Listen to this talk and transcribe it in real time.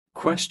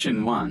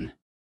Question 1.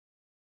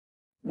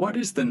 What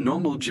is the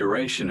normal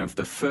duration of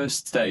the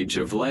first stage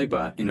of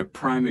labor in a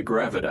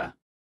primigravida?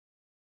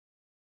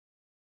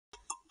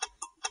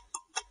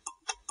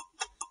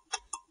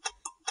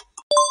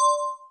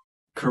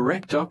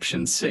 Correct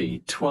option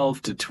C,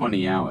 12 to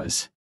 20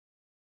 hours.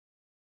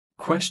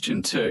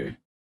 Question 2.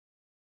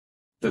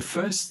 The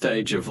first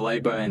stage of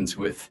labor ends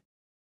with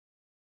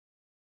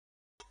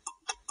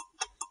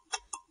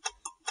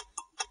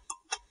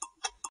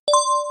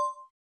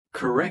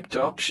correct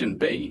option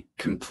B,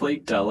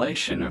 complete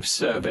dilation of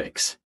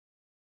cervix.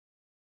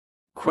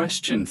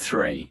 Question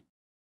 3.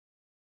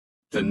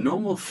 The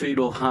normal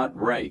fetal heart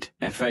rate,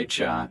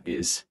 FHR,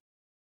 is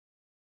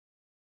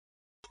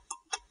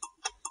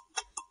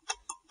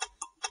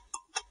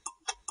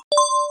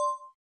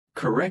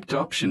correct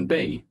option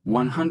B,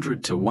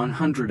 100 to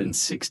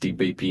 160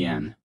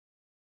 BPM.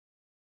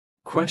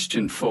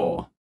 Question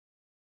 4.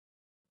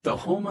 The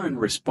hormone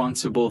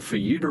responsible for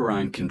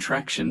uterine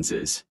contractions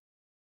is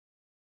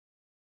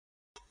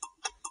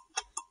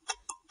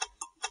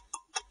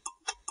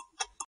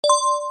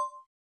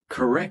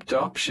correct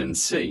option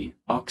C,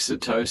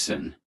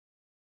 oxytocin.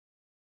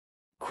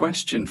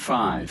 Question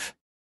 5.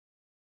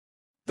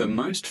 The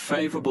most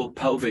favorable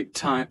pelvic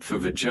type for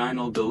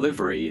vaginal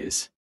delivery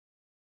is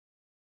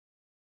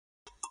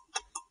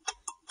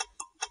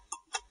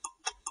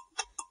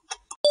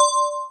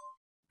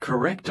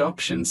correct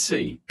option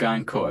C,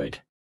 gynecoid.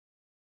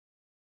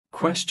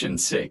 Question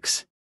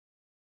 6.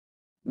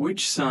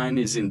 Which sign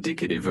is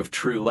indicative of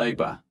true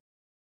labor?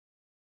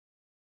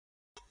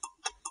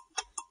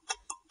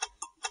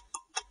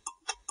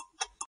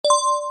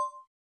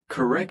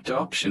 Correct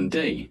option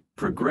D,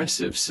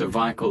 progressive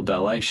cervical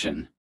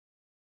dilation.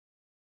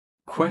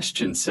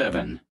 Question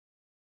 7.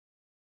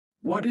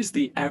 What is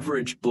the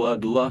average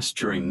blood loss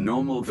during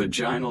normal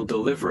vaginal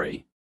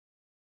delivery?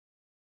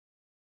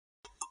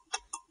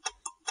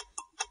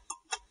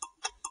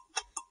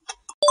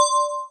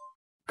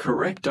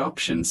 Correct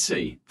option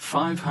C,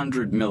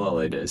 500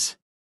 milliliters.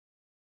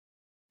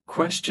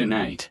 Question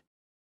 8.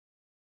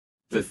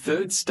 The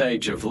third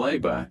stage of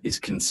labor is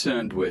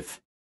concerned with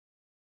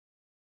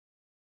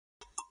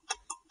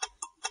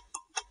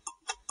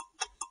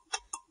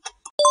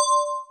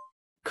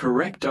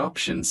correct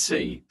option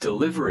C,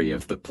 delivery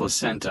of the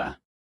placenta.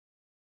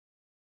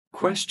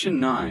 Question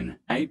 9.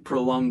 A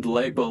prolonged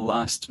labor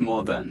lasts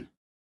more than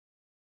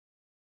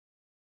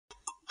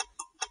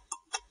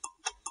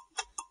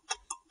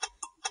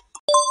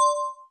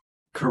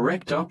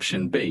correct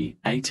option B,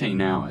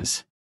 18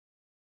 hours.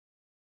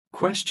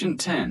 Question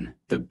 10.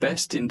 The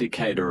best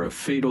indicator of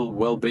fetal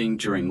well-being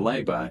during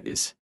labor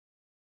is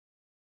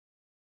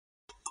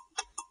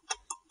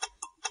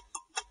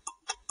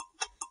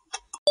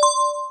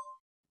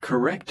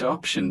correct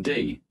option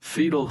D,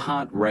 fetal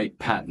heart rate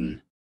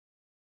pattern.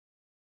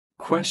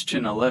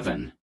 Question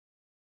 11.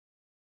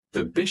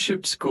 The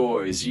Bishop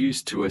score is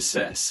used to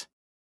assess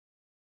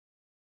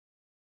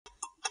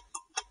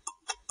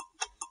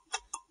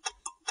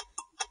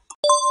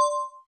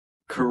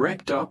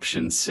correct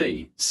option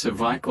C,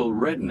 cervical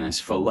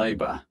readiness for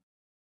labor.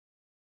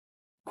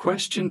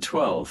 Question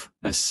 12.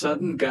 A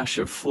sudden gush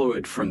of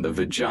fluid from the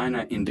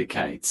vagina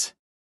indicates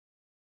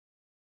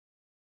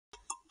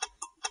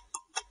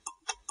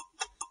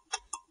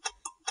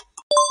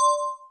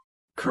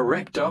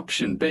correct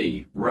option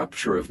B,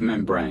 rupture of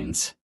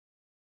membranes.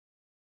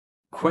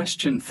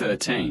 Question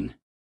 13.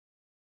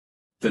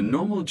 The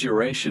normal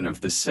duration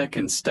of the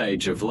second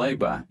stage of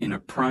labor in a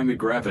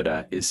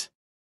primigravida is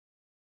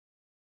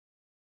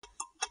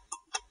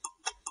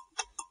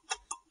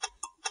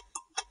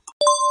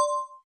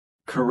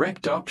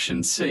correct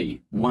option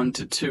C, 1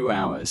 to 2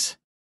 hours.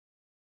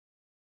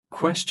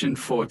 Question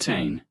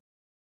 14.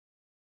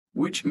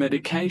 Which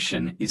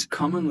medication is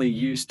commonly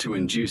used to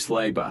induce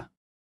labor?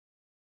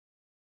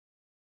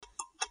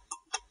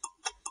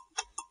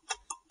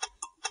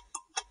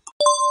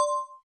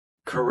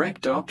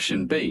 Correct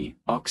option B,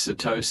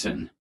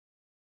 oxytocin.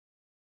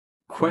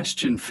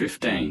 Question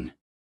 15.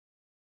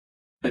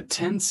 A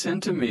 10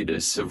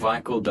 cm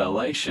cervical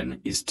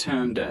dilation is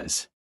termed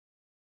as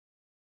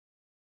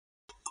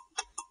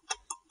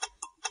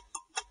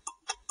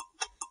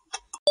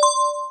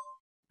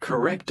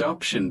correct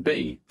option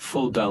B,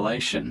 full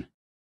dilation.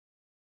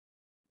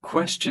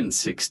 Question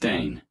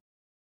 16.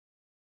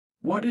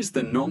 What is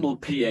the normal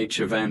pH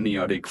of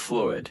amniotic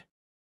fluid?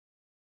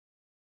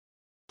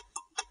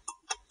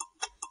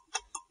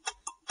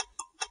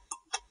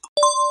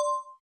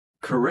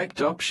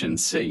 Correct option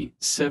C,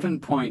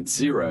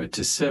 7.0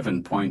 to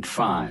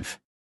 7.5.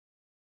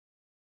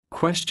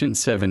 Question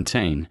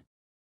 17.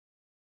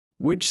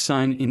 Which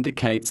sign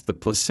indicates the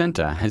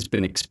placenta has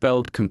been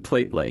expelled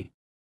completely?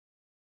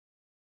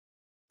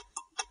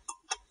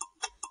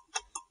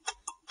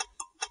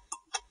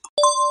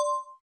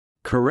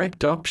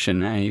 Correct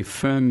option A,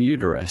 firm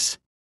uterus.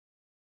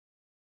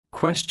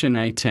 Question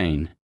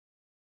 18.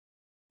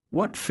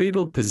 What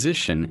fetal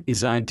position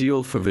is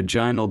ideal for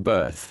vaginal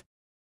birth?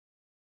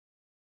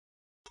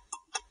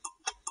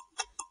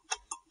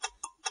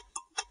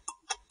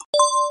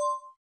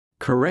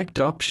 Correct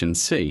option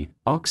C,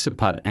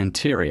 occiput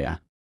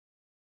anterior.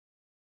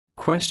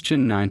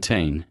 Question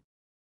 19.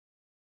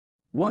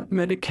 What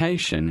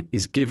medication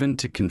is given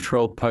to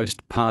control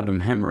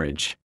postpartum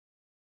hemorrhage?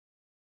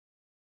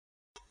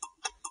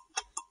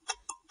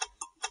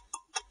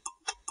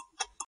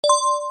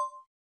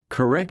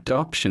 Correct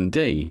option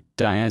D,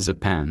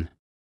 diazepam.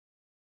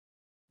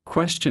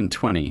 Question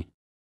 20.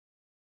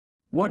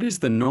 What is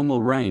the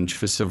normal range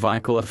for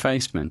cervical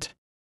effacement?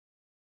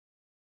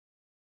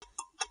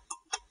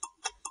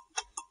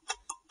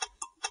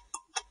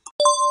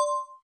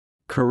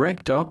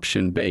 Correct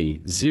option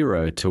B,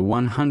 0 to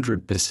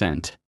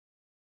 100%.